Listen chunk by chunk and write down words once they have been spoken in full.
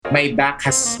my back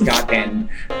has gotten,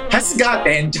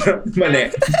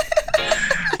 mali.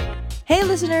 Hey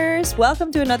listeners,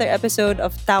 welcome to another episode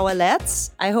of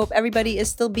Tawalets. I hope everybody is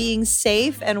still being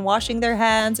safe and washing their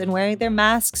hands and wearing their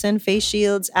masks and face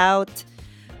shields out.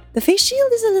 The face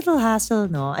shield is a little hassle,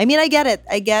 no? I mean, I get it.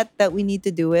 I get that we need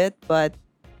to do it, but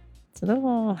it's a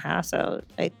little hassle,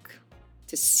 like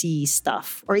to see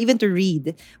stuff or even to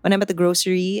read. When I'm at the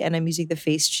grocery and I'm using the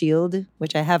face shield,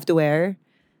 which I have to wear,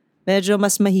 medyo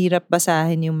mas mahirap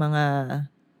basahin yung mga,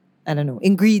 I don't know,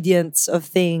 ingredients of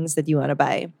things that you want to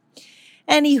buy.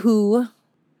 Anywho,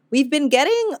 we've been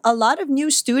getting a lot of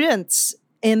new students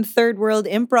in Third World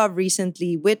Improv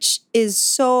recently, which is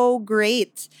so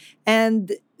great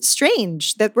and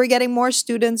strange that we're getting more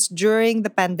students during the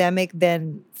pandemic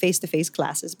than face to face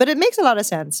classes. But it makes a lot of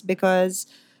sense because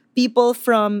people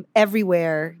from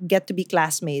everywhere get to be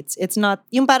classmates. It's not,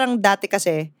 yung parang dati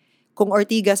kasi, kung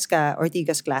Ortigas ka,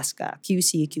 Ortigas class ka.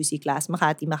 QC, QC class.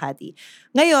 Makati, Makati.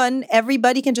 Ngayon,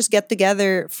 everybody can just get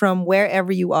together from wherever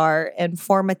you are and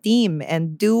form a team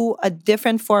and do a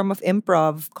different form of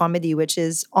improv comedy, which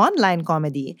is online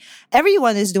comedy.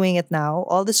 Everyone is doing it now,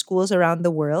 all the schools around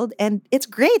the world. And it's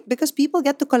great because people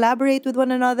get to collaborate with one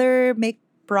another, make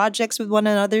projects with one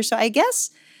another. So I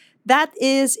guess that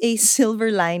is a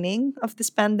silver lining of this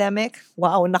pandemic.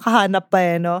 Wow, nakahanap pa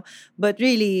eh, no? But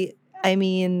really, I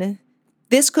mean,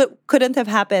 this couldn't have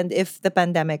happened if the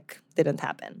pandemic didn't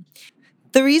happen.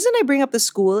 The reason I bring up the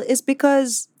school is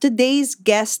because today's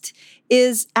guest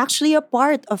is actually a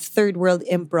part of Third World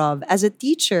Improv as a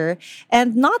teacher.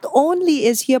 And not only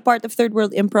is he a part of Third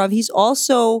World Improv, he's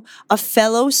also a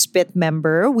fellow Spit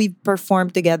member. We've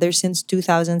performed together since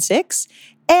 2006.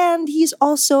 And he's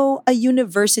also a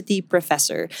university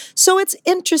professor. So it's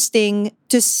interesting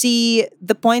to see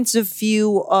the points of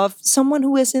view of someone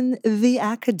who is in the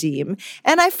academe.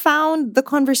 And I found the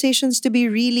conversations to be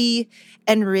really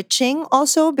enriching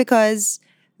also because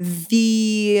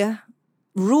the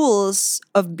rules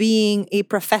of being a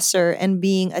professor and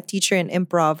being a teacher in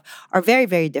improv are very,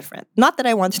 very different. Not that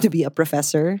I wanted to be a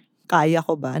professor. Kaya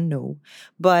ko ba? No.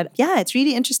 But yeah, it's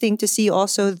really interesting to see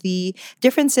also the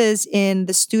differences in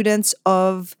the students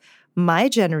of my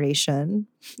generation,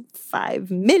 5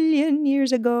 million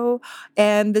years ago,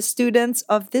 and the students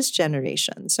of this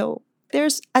generation. So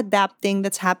there's adapting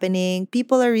that's happening.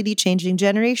 People are really changing.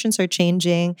 Generations are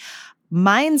changing.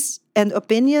 Minds and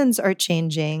opinions are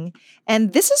changing.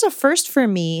 And this is a first for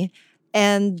me.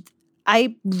 And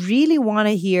I really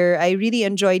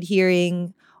enjoyed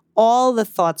hearing all the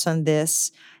thoughts on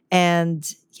this. And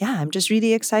yeah, I'm just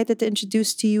really excited to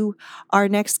introduce to you our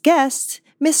next guest,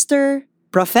 Mr.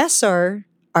 Professor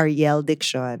Ariel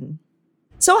Diction.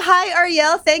 So hi,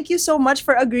 Ariel. Thank you so much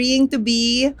for agreeing to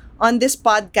be on this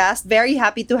podcast. Very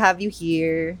happy to have you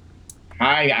here.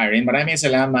 Hi, Aaron. Maraming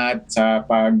salamat sa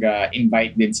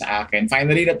pag-invite din sa akin.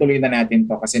 Finally, natuloy na natin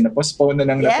to kasi na-postpone na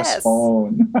lang Yes.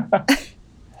 na-postpone.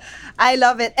 I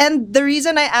love it. And the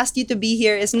reason I asked you to be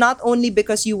here is not only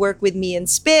because you work with me in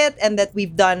Spit and that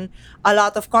we've done a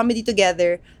lot of comedy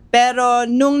together, pero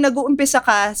nung nag-uumpisa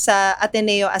ka sa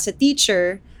Ateneo as a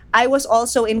teacher, I was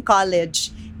also in college.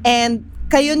 And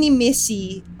kayo ni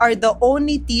Missy are the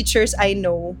only teachers I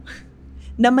know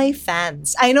na may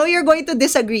fans. I know you're going to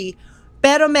disagree,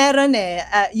 pero meron eh.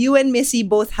 You and Missy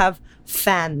both have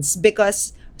fans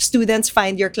because students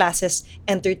find your classes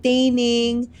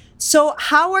entertaining. So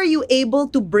how are you able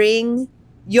to bring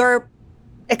your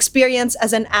experience as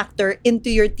an actor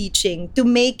into your teaching to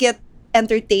make it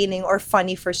entertaining or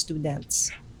funny for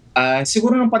students?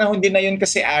 Siguro nung panahon din na yun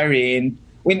kasi, Aaron,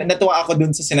 natuwa ako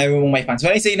dun sa sinabi mong my fans.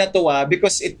 When I say natuwa,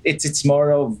 because it's more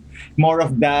of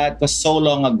that was so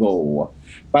long ago.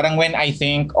 Parang when I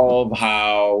think of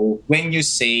when you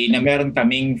say na meron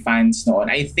kaming fans noon,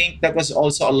 I think that was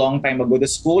also a long time ago. The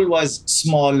school was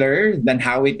smaller than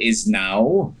how it is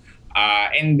now.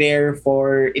 And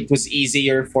therefore, it was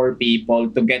easier for people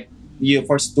to get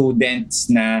for students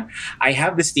na I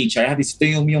have this teacher, I have this, ito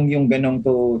yung ganong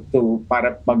to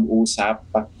para pag-usap.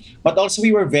 But also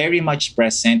we were very much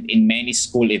present in many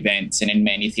school events and in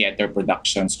many theater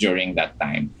productions during that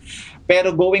time.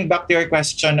 Pero going back to your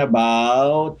question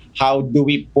about how do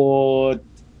we put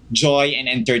joy and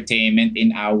entertainment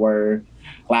in our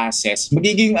classes,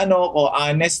 magiging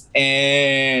honest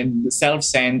and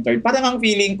self-centered. Parang ang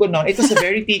feeling ko noon, it was a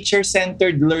very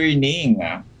teacher-centered learning.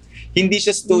 Hindi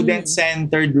siya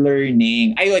student-centered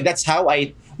learning. That's how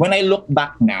when I look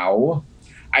back now,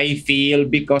 I feel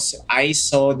because I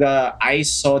saw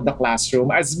the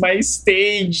classroom as my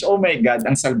stage. Oh my God,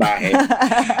 ang salbahe.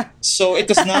 So it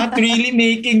was not really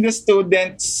making the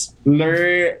students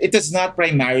learn. It was not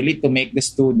primarily to make the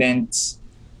students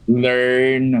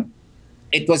learn.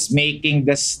 It was making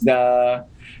the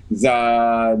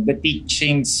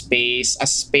teaching space a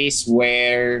space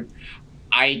where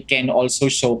I can also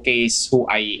showcase who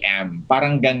I am.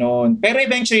 Parang ganon. Pero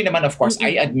eventually naman, of course,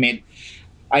 Mm-mm.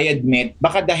 I admit,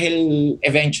 baka dahil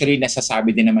eventually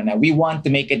nasasabi din naman na we want to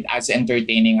make it as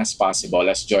entertaining as possible,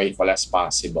 as joyful as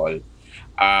possible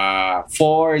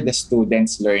for the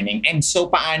students learning. And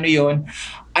so paano yon?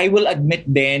 I will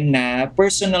admit din na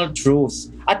personal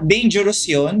truth. At dangerous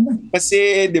yon.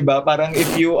 Kasi, di ba, parang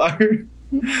if you are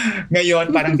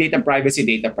ngayon, parang data privacy.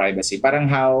 Parang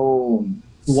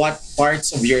what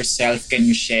parts of yourself can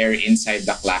you share inside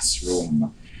the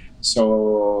classroom?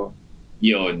 So,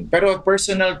 yun. Pero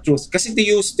personal truth. Kasi to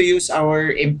use our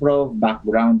improv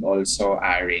background also,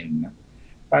 Arin.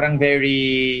 Parang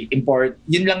very important.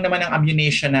 Yun lang naman ang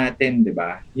ammunition natin, di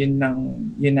ba? Yun ang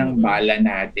Mm-mm. bala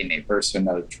natin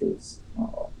personal truth.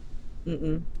 Oo.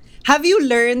 Mm-mm. Have you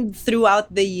learned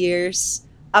throughout the years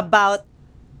about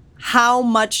how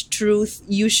much truth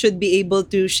you should be able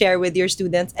to share with your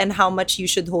students and how much you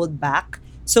should hold back?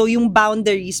 So yung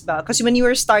boundaries ba? Because when you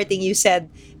were starting, you said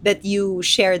that you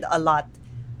shared a lot.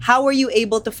 How were you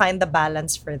able to find the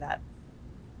balance for that?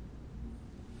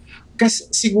 Kasi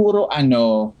siguro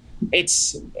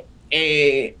it's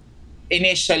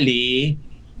initially,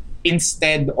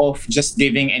 instead of just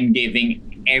giving and giving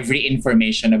every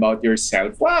information about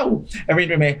yourself, wow, I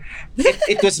mean,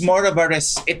 it was more of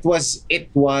it was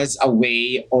a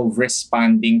way of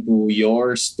responding to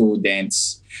your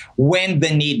students when the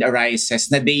need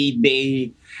arises na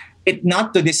they it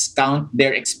not to discount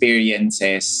their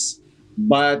experiences,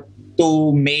 but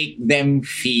to make them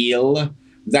feel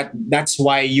that that's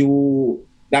why you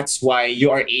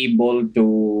are able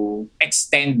to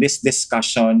extend this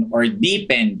discussion or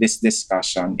deepen this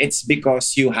discussion. It's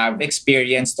because you have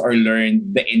experienced or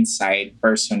learned the insight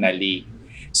personally.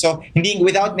 So hindi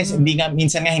nga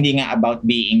minsan nga hindi nga about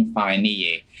being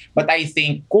funny. But I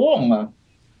think kung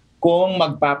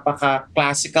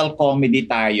magpapaka-classical comedy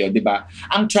tayo, di ba?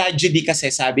 Ang tragedy kasi,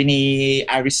 sabi ni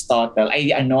Aristotle, ay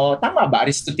tama ba?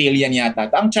 Aristotelian yata.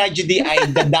 Ang tragedy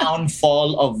ay the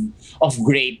downfall of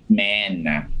great men.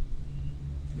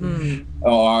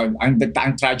 Or ang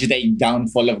tragedy ay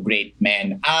downfall of great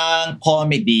men. Ang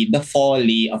comedy, the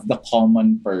folly of the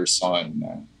common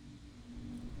person.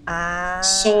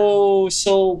 So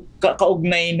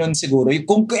kaugnay nun siguro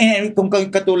kung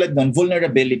katulad nun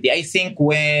vulnerability. I think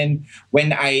when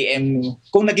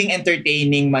kung naging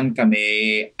entertaining man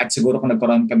kami at siguro kung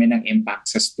nagkaroon kami ng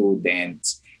impact sa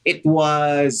students, it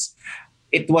was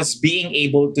being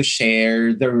able to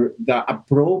share the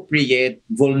appropriate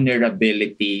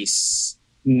vulnerabilities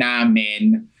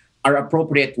namin, our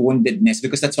appropriate woundedness,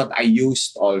 because that's what I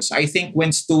used also. I think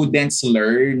when students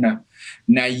learn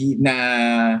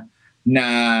na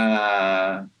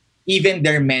even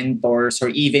their mentors or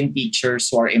even teachers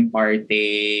who are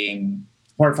imparting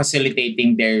or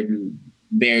facilitating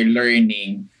their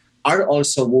learning are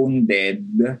also wounded,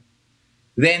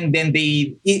 then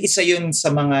they isa yun sa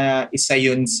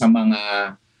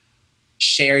mga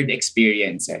shared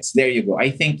experiences. There you go. I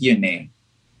think yun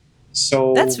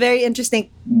So That's very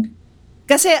interesting.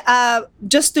 Kasi,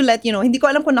 just to let you know, hindi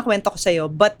ko alam kung nakwento ko sa'yo,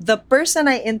 but the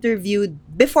person I interviewed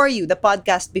before you, the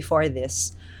podcast before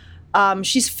this,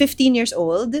 she's 15 years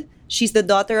old. She's the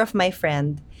daughter of my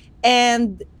friend.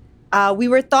 And we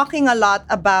were talking a lot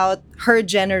about her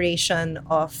generation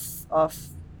of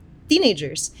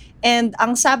teenagers. And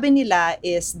ang sabi nila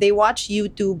is they watch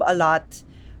YouTube a lot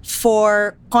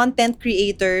for content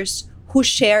creators who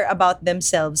share about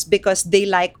themselves because they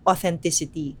like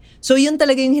authenticity. So yun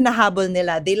talaga yung hinahabol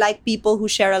nila. They like people who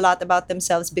share a lot about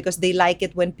themselves because they like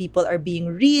it when people are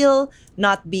being real,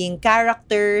 not being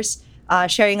characters,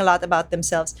 sharing a lot about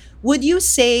themselves. Would you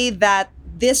say that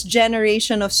this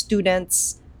generation of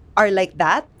students are like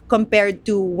that compared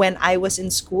to when I was in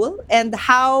school? And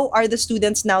how are the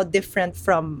students now different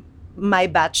from my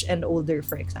batch and older,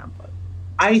 for example?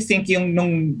 I think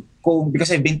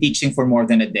because I've been teaching for more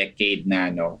than a decade na,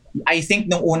 I think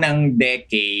nung unang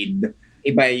decade,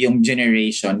 iba yung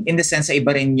generation. In the sense,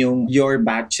 iba rin yung your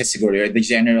batch siguro, or the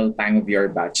general time of your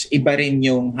batch. Iba rin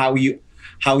yung how you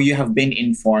have been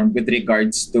informed with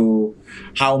regards to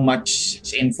how much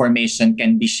information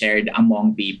can be shared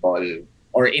among people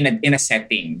or in a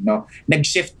setting.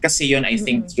 Nag-shift kasi yun, I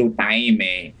think, through time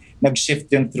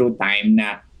Nag-shift yun through time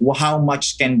na how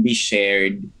much can be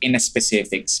shared in a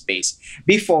specific space.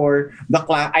 Before,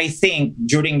 I think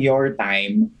during your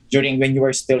time, during when you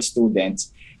were still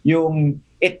students,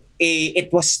 it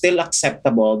was still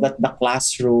acceptable that the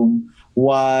classroom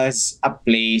was a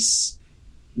place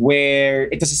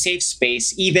where it was a safe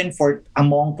space even for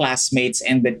among classmates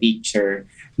and the teacher,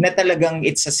 na talagang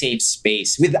it's a safe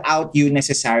space without you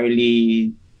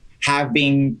necessarily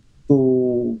having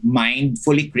to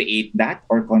mindfully create that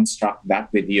or construct that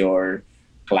with your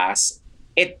class.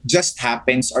 It just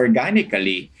happens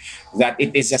organically that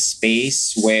it is a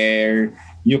space where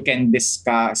you can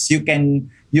discuss, you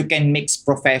can mix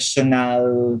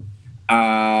professional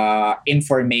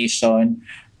information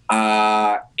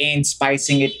and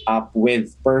spicing it up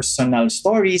with personal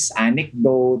stories,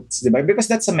 anecdotes, diba? Because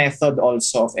that's a method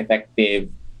also of effective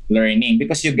learning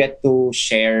because you get to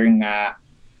share nga,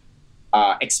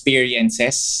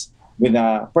 experiences with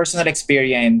personal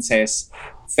experiences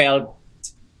felt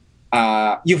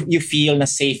you feel na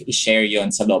safe i-share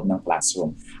yon sa loob ng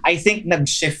classroom. I think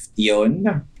nag-shift yon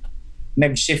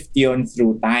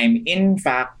through time. In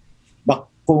fact,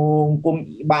 kung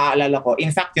maalala ko,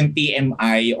 in fact yung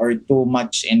TMI or too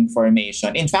much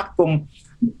information. In fact kung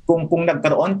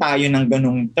nagkaroon tayo ng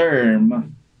ganung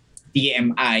term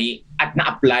TMI at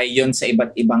na-apply yon sa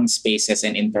iba't ibang spaces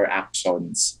and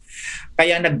interactions.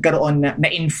 Kaya nagkaroon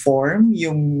na-inform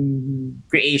yung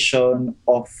creation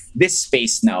of this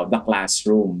space now, the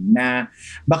classroom, na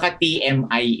baka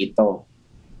TMI ito.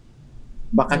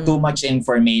 Baka too much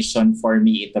information for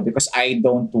me ito because I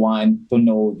don't want to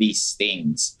know these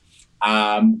things.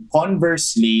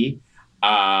 Conversely,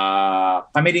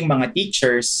 kami ring mga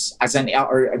teachers,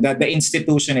 or the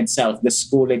institution itself, the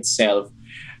school itself,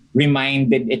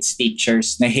 reminded its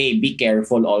teachers na, hey, be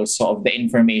careful also of the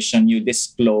information you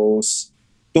disclose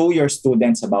to your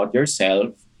students about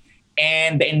yourself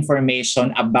and the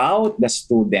information about the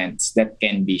students that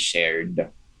can be shared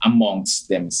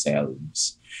amongst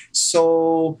themselves.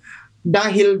 So,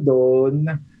 dahil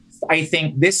doon, I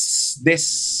think this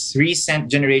recent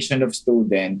generation of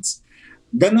students,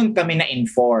 ganun kami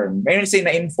na-inform. When I say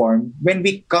na-inform, when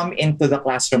we come into the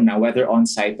classroom now, whether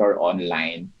on-site or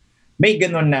online, may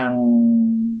ganun na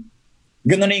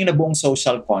yung nabuong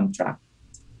social contract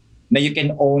na you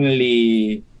can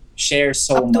only share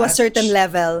so up to much. a certain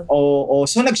level. Oo.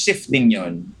 So nag-shift din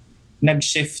yun.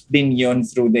 Nag-shift din yun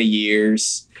through the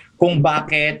years. Kung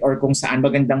bakit or kung saan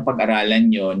magandang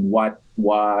pag-aralan yun, what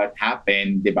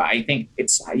happened, di ba? I think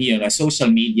it's,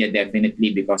 social media definitely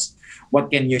because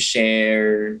what can you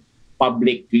share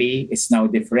publicly is now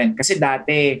different. Kasi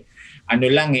dati, ang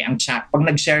chat, pag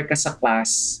nag-share ka sa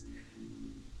class,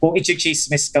 kung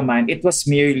i-chismis ka man, it was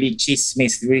merely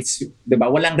chismis. Diba?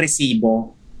 Walang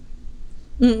resibo.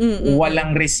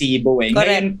 Walang resibo eh. Correct.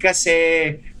 Ngayon kasi,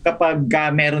 kapag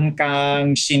meron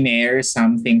kang shinare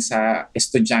something sa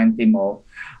estudyante mo,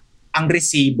 ang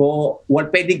resibo,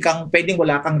 pwedeng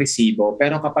wala kang resibo,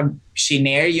 pero kapag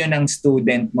shinare yun ng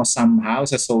student mo somehow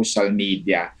sa social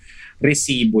media,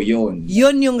 resibo yun.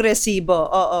 Yun yung resibo,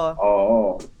 oo.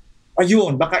 Oo.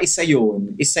 Ayun, baka isa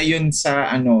yun sa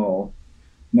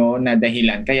na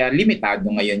dahilan. Kaya limitado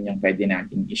ngayon yung pwede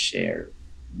nating i-share.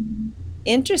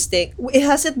 Interesting.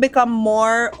 Has it become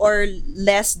more or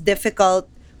less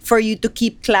difficult for you to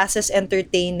keep classes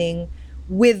entertaining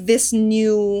with this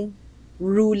new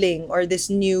ruling or this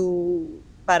new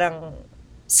parang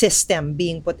system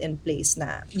being put in place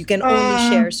na you can only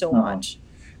share so much?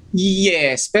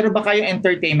 Yes, pero baka yung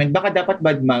entertainment, baka dapat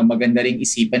maganda ring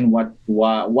isipan what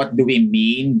do we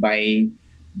mean by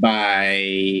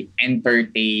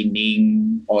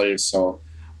entertaining also.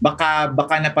 Baka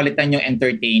napalitan yung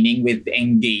entertaining with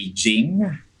engaging.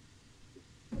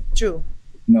 True.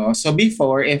 No, so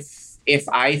before if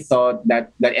I thought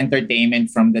that entertainment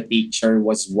from the teacher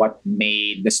was what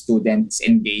made the students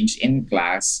engage in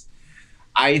class,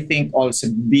 I think also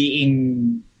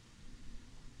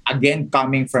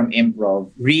coming from improv,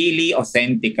 really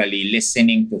authentically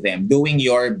listening to them, doing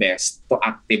your best to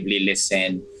actively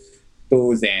listen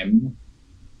to them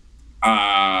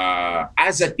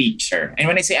as a teacher. And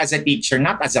when I say as a teacher,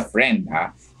 not as a friend,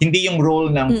 hindi yung role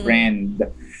ng friend.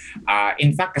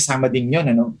 In fact, kasama din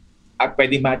yun, at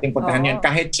pwede nating puntahan yun.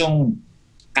 Kahit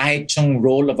yung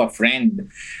role of a friend,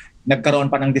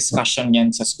 nagkaroon pa ng discussion yan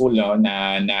sa school,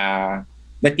 na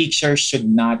the teacher should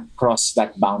not cross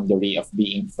that boundary of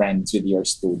being friends with your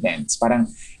students. Parang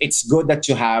it's good that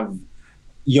you have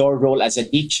your role as a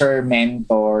teacher,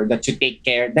 mentor, that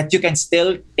you can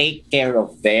still take care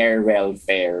of their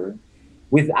welfare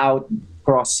without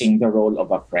crossing the role of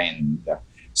a friend.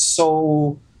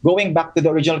 So, going back to the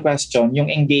original question, yung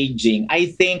engaging,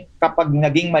 I think kapag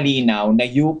naging malinaw na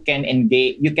you can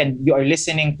engage, you are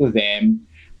listening to them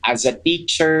as a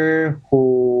teacher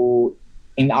who,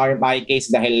 in my case,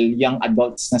 dahil young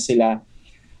adults na sila,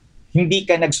 hindi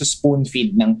ka nagsuspoon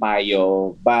feed ng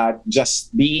payo, but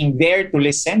just being there to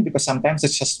listen because sometimes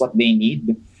it's just what they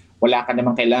need. Wala ka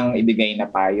namang kailangang ibigay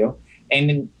na payo.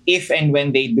 And if and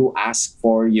when they do ask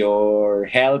for your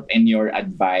help and your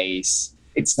advice,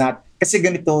 it's not, kasi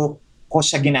ganito ko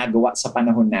siya ginagawa sa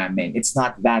panahon namin. It's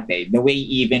not that The way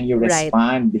even you Right.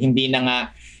 respond, hindi na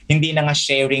nga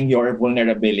sharing your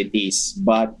vulnerabilities,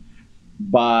 but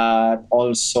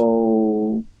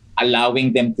also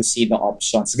allowing them to see the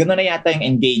options. Ganun na yata yung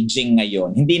engaging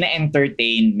ngayon. Hindi na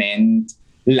entertainment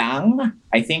lang.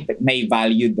 I think that may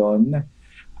value doon.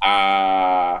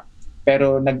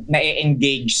 Pero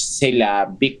na-engage sila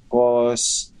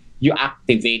because you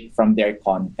activate from their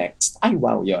context. Ay,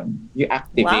 wow, yun. You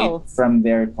activate Wow. from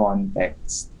their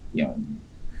context. Yun.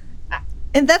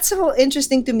 And that's so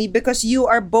interesting to me because you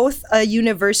are both a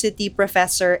university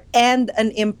professor and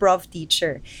an improv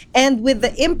teacher. And with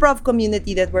the improv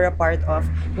community that we're a part of,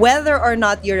 whether or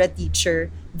not you're a teacher,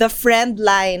 the friend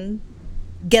line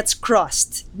gets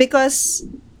crossed because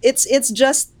it's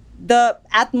just the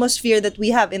atmosphere that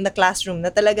we have in the classroom na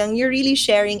talagang you're really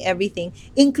sharing everything,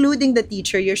 including the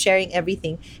teacher, you're sharing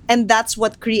everything. And that's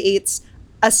what creates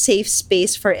a safe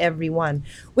space for everyone,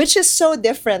 which is so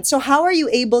different. So how are you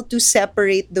able to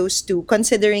separate those two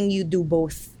considering you do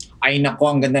both? Ay nako,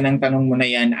 ang ganda ng tanong mo na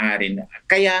yan, Arin.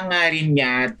 Kaya nga rin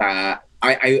yata,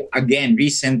 I again,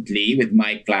 recently with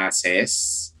my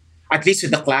classes, at least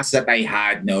with the class that I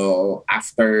had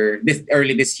after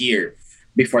early this year,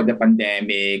 before the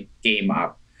pandemic came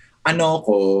up,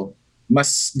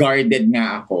 mas guarded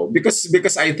nga ako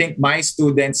because I think my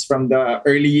students from the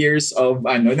early years of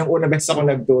nung una beses ako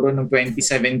nagturo nung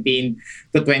 2017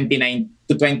 to 2018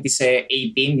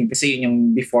 kasi yun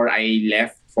yung before I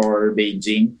left for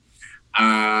Beijing.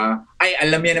 Ay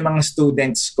alam yan ng mga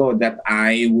students ko that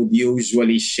I would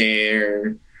usually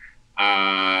share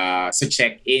sa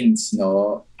check-ins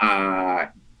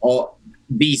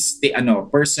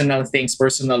personal things,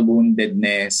 personal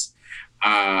woundedness.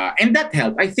 And that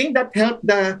helped. I think that helped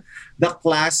the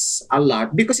class a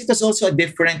lot because it was also a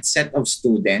different set of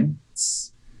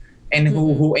students and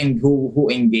who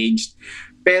engaged.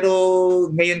 Pero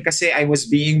ngayon kasi I was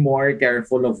being more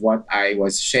careful of what I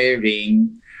was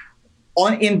sharing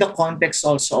in the context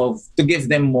also of to give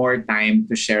them more time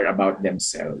to share about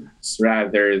themselves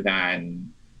rather than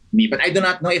me. But I do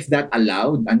not know if that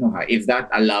allowed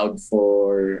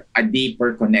for a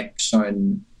deeper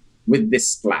connection with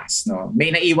this class,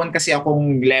 May naiwan kasi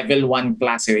akong level 1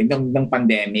 class ng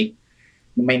pandemic.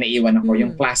 May naiwan ako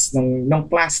yung class nung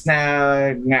class na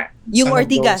nga Yung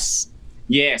Ortigas.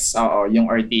 Yes, oo, yung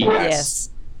Ortigas. Yes.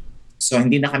 So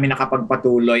hindi na kami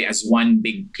nakapagpatuloy as one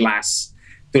big class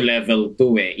to level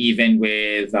 2 even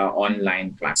with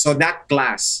online class. So that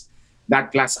class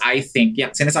I think,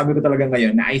 sinasabi ko talaga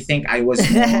ngayon na I think I was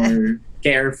more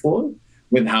careful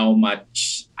with how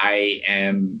much I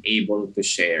am able to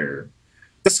share.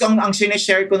 Tapos ang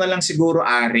sinishare ko na lang siguro,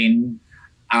 Arin,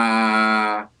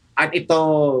 at ito,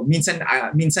 minsan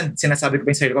sinasabi ko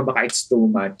pa yung sarili ko, baka it's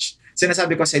too much.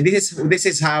 Sinasabi ko, this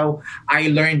is how I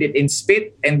learned it in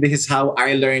Spit and this is how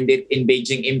I learned it in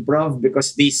Beijing Improv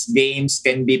because these games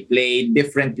can be played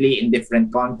differently in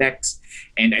different contexts.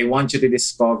 And I want you to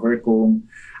discover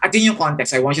at yun yung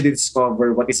context, I want you to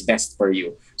discover what is best for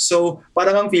you. So,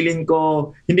 parang ang feeling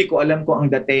ko, hindi ko alam kung ang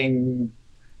dating,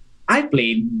 I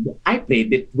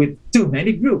played it with too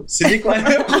many groups. Hindi ko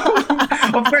alam.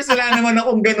 Of course, wala naman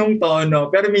akong ganong tono.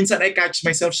 Pero minsan I catch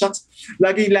myself shots.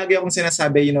 Lagi akong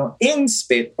sinasabi, in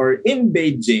Spit or in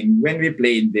Beijing when we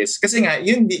played this. Kasi nga,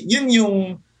 yun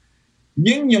yung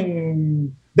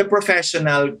the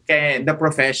professional and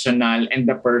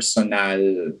the personal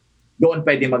doon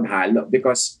pwede maghalo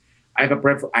because I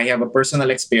have a personal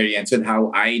experience with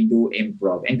how I do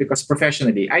improv and because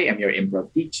professionally I am your improv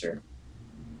teacher.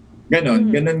 Ganon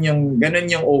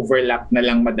yung overlap na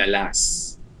lang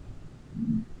madalas.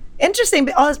 Interesting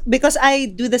because I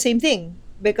do the same thing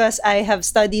because I have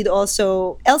studied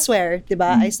also elsewhere,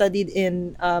 diba? I studied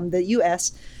in the US.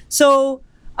 So,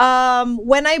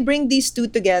 when I bring these two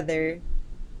together,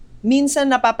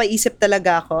 minsan napapaisip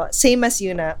talaga ako, same as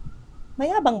you na,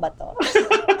 mayabang ba to?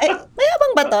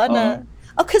 Mayabang ba to na?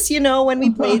 Oh, because when we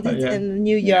played it in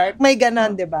New York, may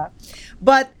ganon, diba?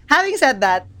 But having said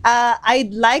that,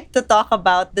 I'd like to talk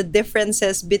about the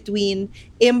differences between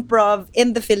improv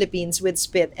in the Philippines with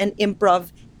Spit and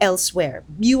improv elsewhere.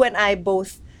 You and I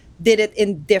both did it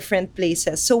in different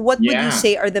places. So what would you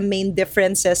say are the main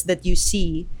differences that you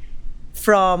see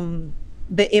from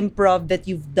the improv that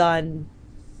you've done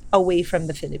away from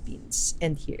the Philippines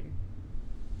and here?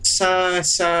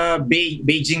 Sa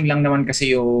Beijing lang naman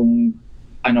kasi yung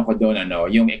ano ko doon,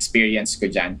 yung experience ko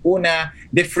dyan. Una,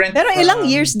 different Pero ilang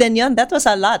from- years din yon? That was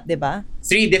a lot, di ba?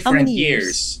 3 How different many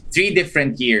years. 3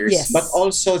 different years. Yes. But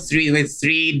also 3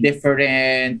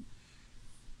 different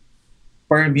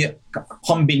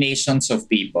combinations of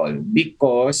people,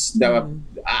 because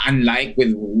unlike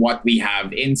with what we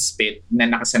have in Spit na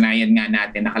nakasanayan nga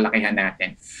natin, nakalakihan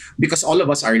natin, because all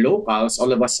of us are locals,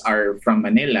 all of us are from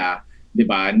Manila, 'di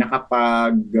ba?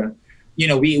 Nakapag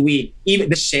we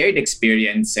even the shared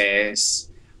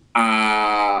experiences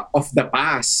of the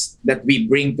past that we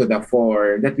bring to the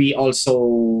fore, that we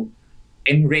also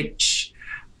enrich,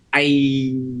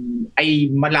 ay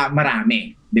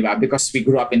marami, 'di ba? Because we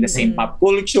grew up in the same pop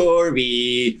culture,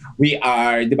 we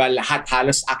are, 'di ba, lahat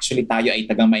halos actually tayo ay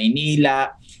taga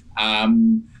Maynila.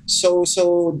 So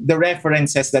the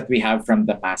references that we have from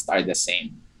the past are the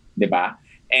same, 'di ba?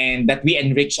 And that we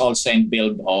enrich also and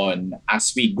build on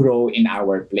as we grow in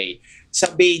our play.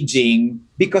 Sa Beijing,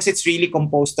 because it's really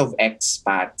composed of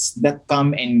expats that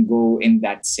come and go in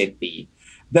that city,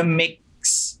 the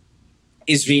mix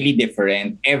is really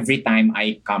different every time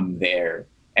I come there.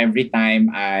 Every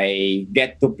time I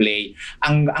get to play,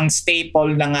 ang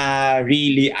staple na nga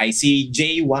really ay si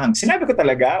Jay Wang. Sinabi ko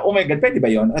talaga, oh my God, pwede ba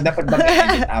yun? O dapat ba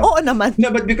edit out? Oo naman. No,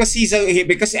 but because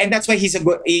and that's why he's a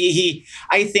good,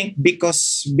 I think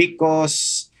because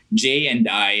Jay and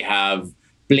I have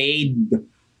played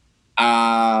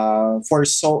for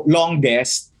so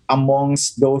longest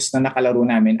amongst those na nakalaro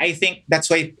namin, I think that's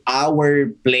why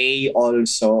our play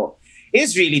also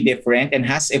is really different and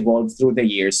has evolved through the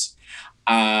years.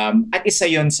 At isa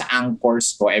yon sa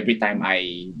anchors ko every time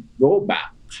I go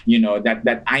back.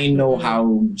 That I know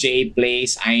how Jay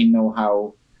plays, I know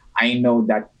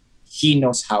that he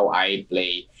knows how I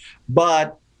play.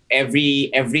 But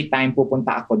every time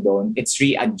pupunta ako doon, it's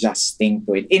readjusting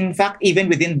to it. In fact, even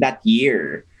within that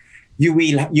year, you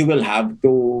will have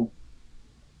to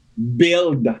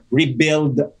rebuild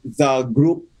the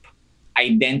group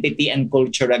identity and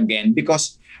culture again,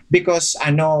 because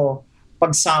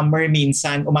pag summer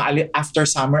minsan after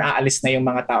summer aalis na yung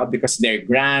mga tao because their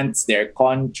grants, their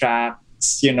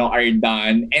contracts, are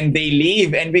done, and they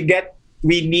leave, and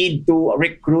we need to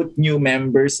recruit new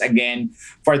members again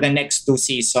for the next 2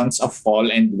 seasons of fall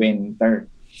and winter.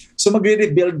 So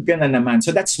magre-rebuild ka na naman.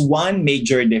 So that's one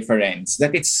major difference,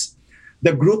 that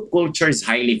the group culture is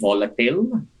highly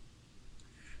volatile.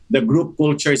 The group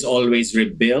culture is always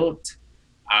rebuilt.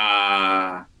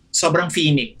 Sobrang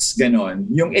Phoenix,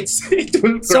 ganon. It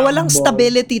will crumble. So walang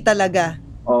stability talaga.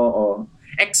 Oo.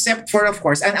 Except for, of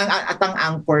course, ang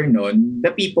anchor nun,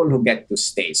 the people who get to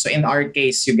stay. So in our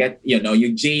case, you get, you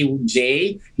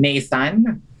Jay,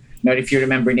 Nathan. If you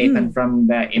remember Nathan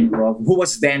from the improv, who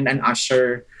was then an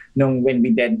usher when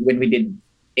we did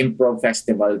improv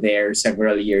festival there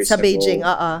several years Sa ago. Beijing,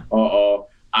 Oo.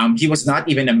 He was not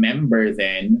even a member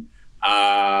then.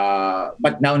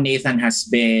 But now Nathan has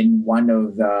been one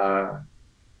of the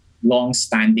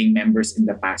long-standing members in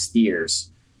the past years.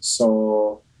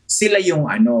 So sila yung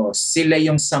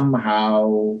somehow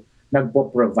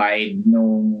nagpo-provide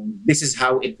nung this is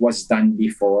how it was done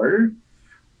before.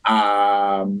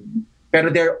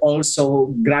 Pero they're also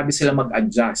grabe sila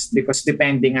mag-adjust because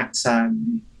depende nga sa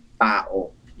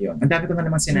tao. Yun. Ang dami ko na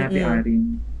naman sinabi,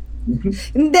 Arin.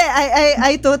 Hindi,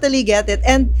 I totally get it.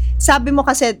 And sabi mo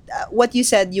kasi, what you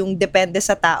said, yung depende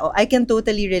sa tao, I can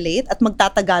totally relate at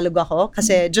magtatagalog ako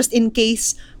kasi just in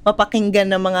case mapakinggan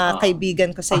ng mga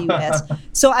kaibigan ko sa US.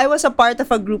 So I was a part of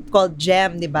a group called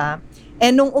GEM, di ba?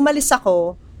 And nung umalis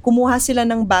ako, kumuha sila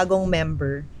ng bagong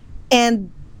member.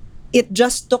 And it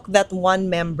just took that one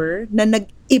member na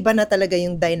nag-iba na talaga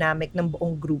yung dynamic ng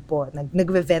buong grupo.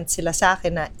 Nag-event sila sa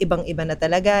akin na ibang-iba na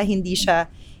talaga. Hindi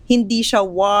siya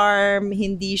warm,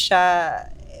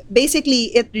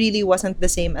 basically, it really wasn't the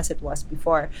same as it was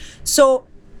before. So,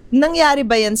 nangyari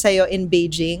ba yan sa'yo in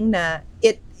Beijing na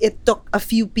it took a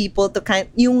few people to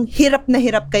yung hirap na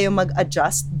hirap kayo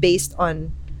mag-adjust based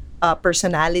on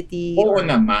personality? Oo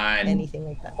naman. Anything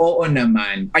like that? Oo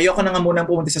naman. Ayoko na nga munang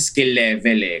pumunta sa skill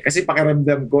level Kasi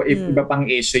pakiramdam ko, iba pang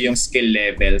issue yung skill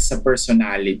level sa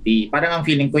personality. Parang ang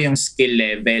feeling ko yung skill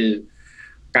level,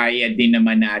 kaya din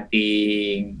naman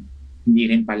nating hindi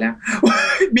rin pala.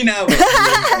 Binawi.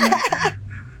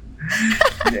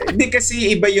 Hindi kasi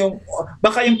iba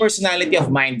baka yung personality of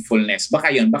mindfulness.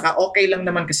 Baka okay lang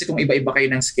naman kasi kung iba-iba kayo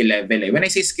ng skill level When I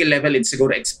say skill level, it's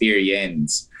siguro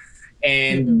experience.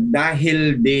 And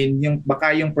dahil din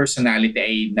baka yung personality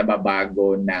ay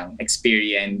nababago ng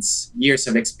experience, years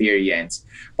of experience.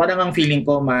 Parang ang feeling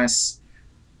ko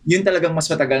yun talagang mas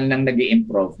matagal nang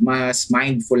nag-i-improve. Mas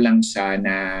mindful lang siya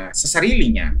na sa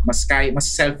sarili niya. Mas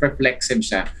self-reflexive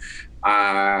siya.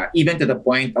 even to the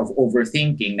point of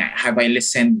overthinking na have I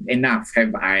listened enough?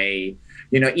 Have I,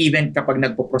 even kapag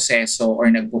nagpo-proseso or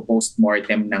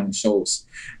nagpo-postmortem ng shows,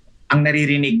 ang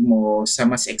naririnig mo sa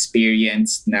mas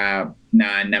experienced na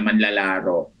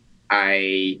manlalaro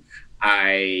ay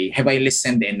have I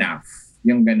listened enough?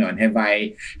 Yung ganon. Have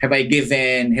I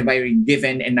given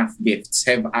enough gifts?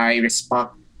 Have I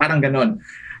parang ganon.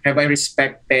 Have I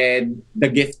respected the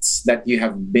gifts that you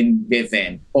have been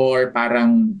given? Or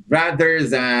parang rather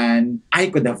than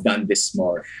I could have done this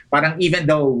more. Parang even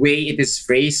the way it is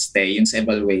phrased yung sa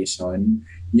evaluation,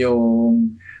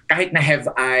 yung kahit na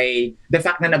the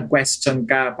fact na nag-question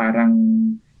ka, parang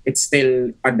it's still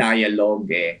a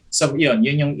dialogue So yun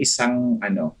yung isa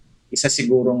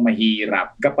sigurong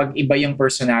mahirap kapag iba yung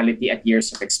personality at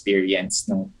years of experience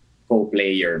ng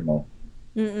co-player mo.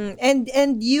 Mm-mm.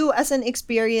 And you as an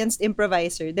experienced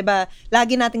improviser, 'di ba?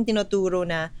 Lagi nating tinuturo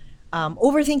na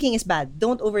overthinking is bad.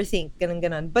 Don't overthink,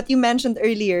 ganun. But you mentioned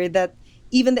earlier that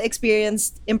even the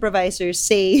experienced improvisers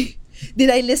say, did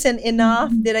I listen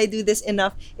enough? Did I do this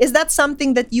enough? Is that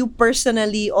something that you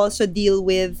personally also deal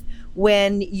with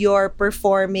when you're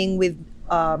performing with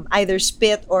either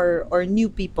spit or new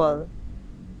people?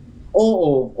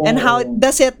 Oo. And how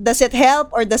does it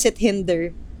help or does it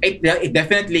hinder? It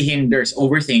definitely hinders.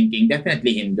 Overthinking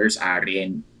definitely hinders,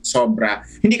 Arin. Sobra.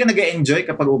 Hindi ka nag-enjoy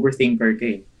kapag overthinker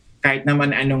ka Kahit naman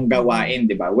anong gawain,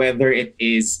 di ba? Whether it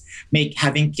is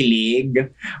having kilig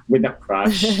with a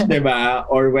crush, di ba?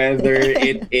 Or whether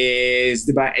it is,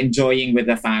 di ba, enjoying with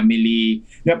the family.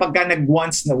 Di ba, pagka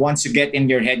once you get in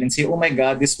your head and say, oh my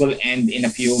God, this will end in a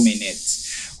few minutes.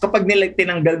 Kapag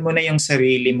tinanggal mo na yung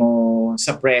sarili mo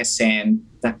sa present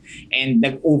and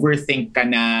nag-overthink ka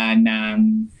na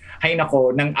ng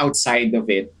outside of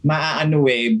it,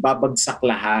 babagsak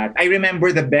lahat. I remember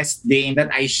the best game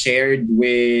that I shared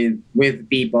with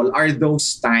people are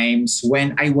those times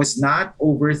when I was not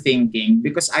overthinking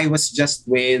because I was just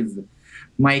with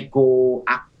my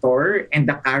co-actor and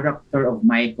the character of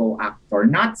my co-actor,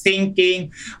 not thinking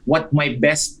what my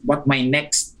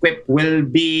next quip will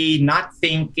be, not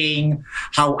thinking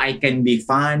how I can be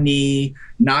funny,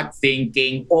 not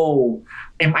thinking,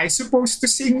 am I supposed to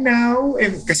sing now?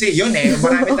 Kasi yun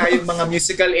marami tayong mga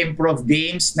musical improv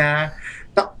games na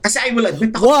kasi I will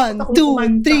admit, takot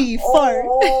 1, 2, 3, 4.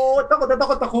 Oo,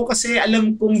 takot ako kasi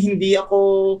alam kong hindi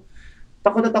ako,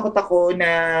 takot ako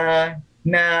na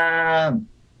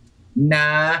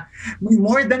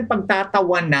more than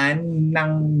pagtatawanan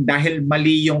ng dahil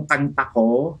mali yung kanta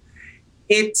ko,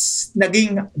 it's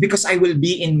naging because I will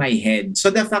be in my head. So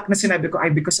the fact na sinabi ko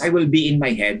because I will be in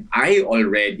my head, I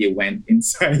already went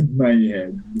inside my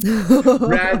head.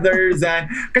 Rather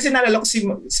than, kasi naalala ko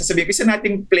sasabihin ko sa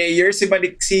nating player, si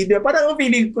Maliksi, diba? Parang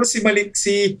feeling ko si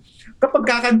Maliksi, kapag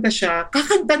kakanta siya,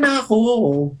 kakanta na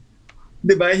ako.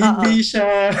 Diba? Hindi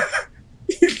siya...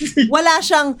 Wala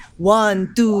siyang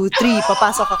 1, 2, 3,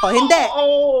 papasok ako. Hindi.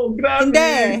 Oo, grabe.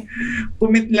 Hindi.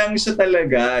 Commit lang siya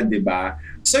talaga, di ba?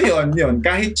 So yun.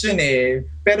 Kahit yun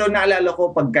pero naalala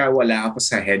ko pagka wala ako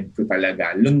sa head ko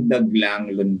talaga. Lundag.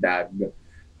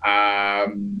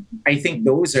 I think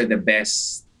those are the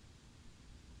best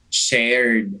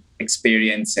shared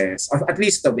experiences, at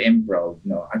least of improv,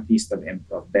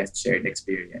 best shared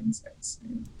experiences.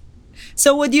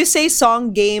 So would you say song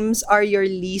games are your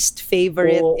least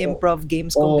favorite improv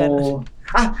games kung ganun?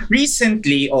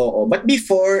 Recently, but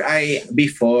before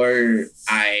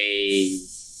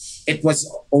it was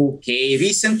okay.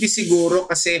 Recently siguro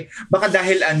kasi baka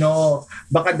dahil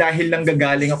lang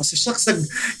gagaling ako sa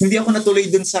hindi ako natuloy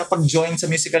dun sa pag-join sa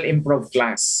musical improv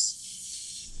class.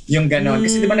 Yung ganon.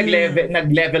 Kasi di ba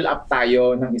nag-level up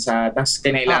tayo ng isa, tapos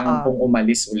kinailangan kong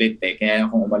umalis ulit Kaya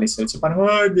akong umalis ulit. So parang,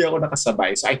 di ako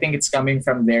nakasabay. So I think it's coming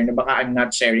from there na baka I'm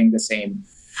not sharing the same.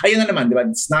 Ayun na naman, di ba?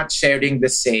 It's not sharing the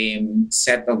same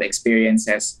set of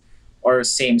experiences or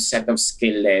same set of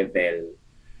skill level.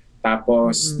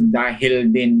 Tapos,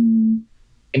 dahil din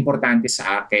importante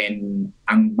sa akin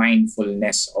ang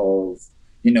mindfulness of,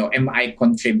 am I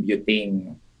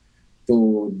contributing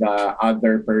to the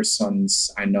other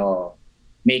person's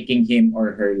making him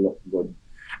or her look good.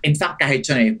 In fact, kahit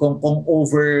yun kung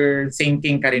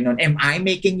overthinking ka rin nun, am I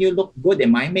making you look good?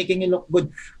 Am I making you look good?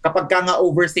 Kapag ka nga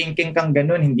overthinking kang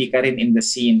ganun, hindi ka rin in the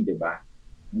scene, di ba?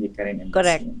 Hindi ka rin in the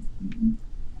scene. Mm-hmm.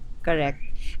 Correct.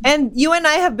 And you and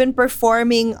I have been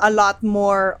performing a lot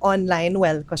more online,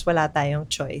 because wala tayong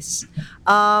choice.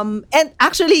 And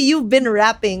actually, you've been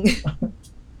rapping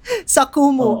sa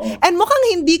Kumu. And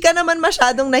mukhang hindi ka naman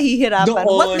masyadong nahihirapan. Doon,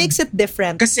 what makes it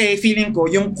different? Kasi feeling ko,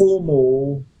 yung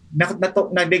Kumu,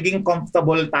 naging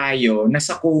comfortable tayo na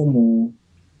sa Kumu.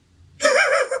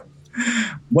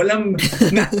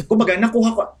 Kumbaga,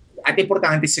 nakuha ko, at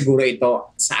importante siguro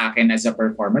ito sa akin as a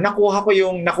performer,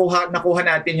 nakuha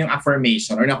natin yung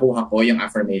affirmation, or nakuha ko yung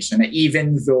affirmation na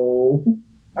even though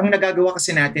ang nagagawa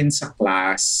kasi natin sa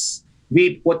class,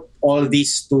 we put all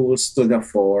these tools to the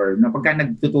fore. Na pagka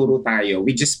nagtuturo tayo,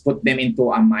 we just put them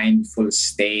into a mindful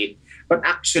state. But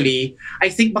actually, I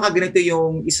think baka ganito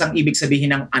yung isang ibig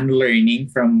sabihin ng unlearning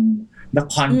from the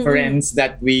conference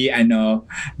that we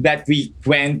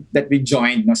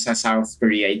joined no sa South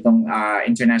Korea, itong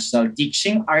International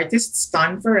Teaching Artists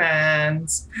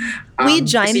Conference. We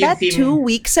joined that 2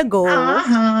 weeks ago.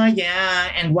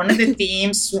 Yeah. And one of the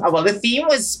themes, the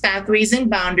theme was pathways and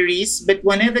boundaries, but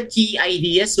one of the key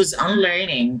ideas was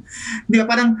unlearning. Di ba,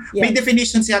 parang may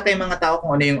definition siya yung mga tao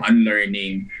kung ano yung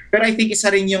unlearning. Pero I think isa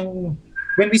rin yung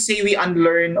when we say we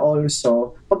unlearn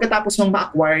also, pagkatapos mong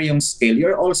ma-acquire yung skill,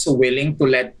 you're also willing to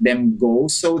let them go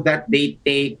so that you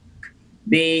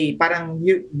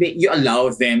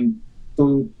allow them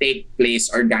to take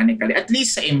place organically. At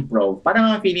least sa improv.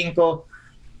 Parang feeling ko,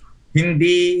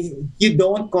 you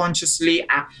don't consciously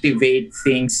activate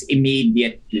things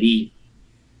immediately.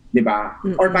 Diba?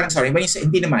 Or parang,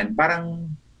 hindi naman.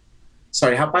 Parang,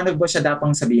 paano ba siya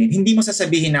dapang sabihin? Hindi mo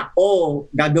sasabihin na,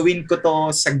 gagawin ko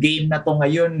to sa game na to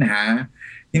ngayon, ha?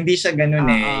 Hindi siya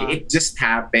ganun eh. It just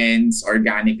happens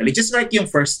organically. Just like yung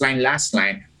first line, last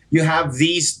line, you have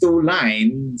these 2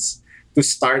 lines to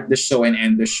start the show and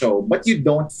end the show, but you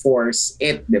don't force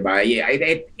it, diba?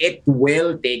 It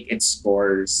will take its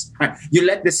course. You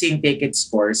let the scene take its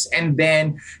course, and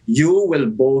then you will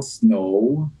both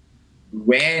know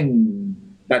when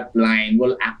that line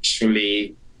will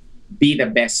actually be the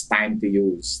best time to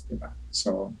use, diba?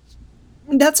 So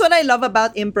that's what I love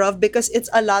about improv, because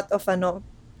it's a lot of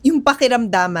yung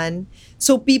pakiramdaman,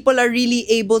 so people are really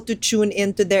able to tune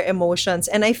into their emotions.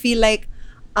 And I feel like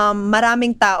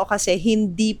maraming tao kasi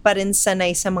hindi pa rin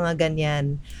sanay sa mga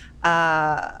ganyan.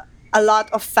 A lot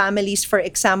of families, for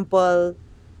example,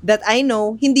 that I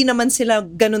know, hindi naman sila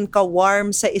ganun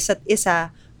ka-warm sa isa't isa,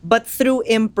 but through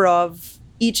improv,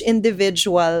 each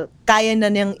individual kaya na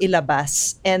niyang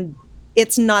ilabas, and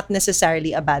it's not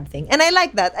necessarily a bad thing. And I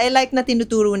like that. I like na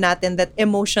tinuturo natin that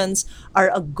emotions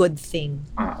are a good thing.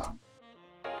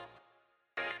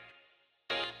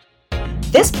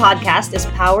 This podcast is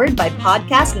powered by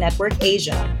Podcast Network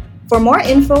Asia. For more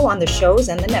info on the shows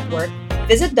and the network,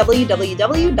 visit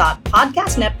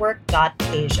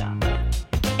www.podcastnetwork.asia.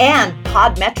 And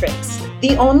Podmetrics,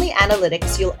 the only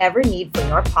analytics you'll ever need for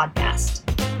your podcast.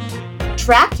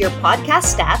 Track your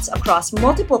podcast stats across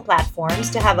multiple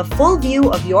platforms to have a full view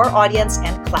of your audience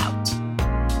and clout.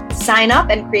 Sign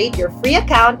up and create your free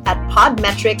account at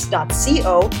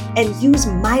podmetrics.co and use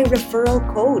my referral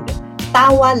code,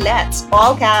 TAWALETS,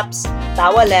 all caps,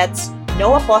 TAWALETS,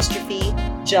 no apostrophe,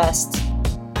 just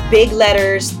big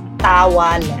letters,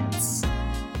 TAWALETS.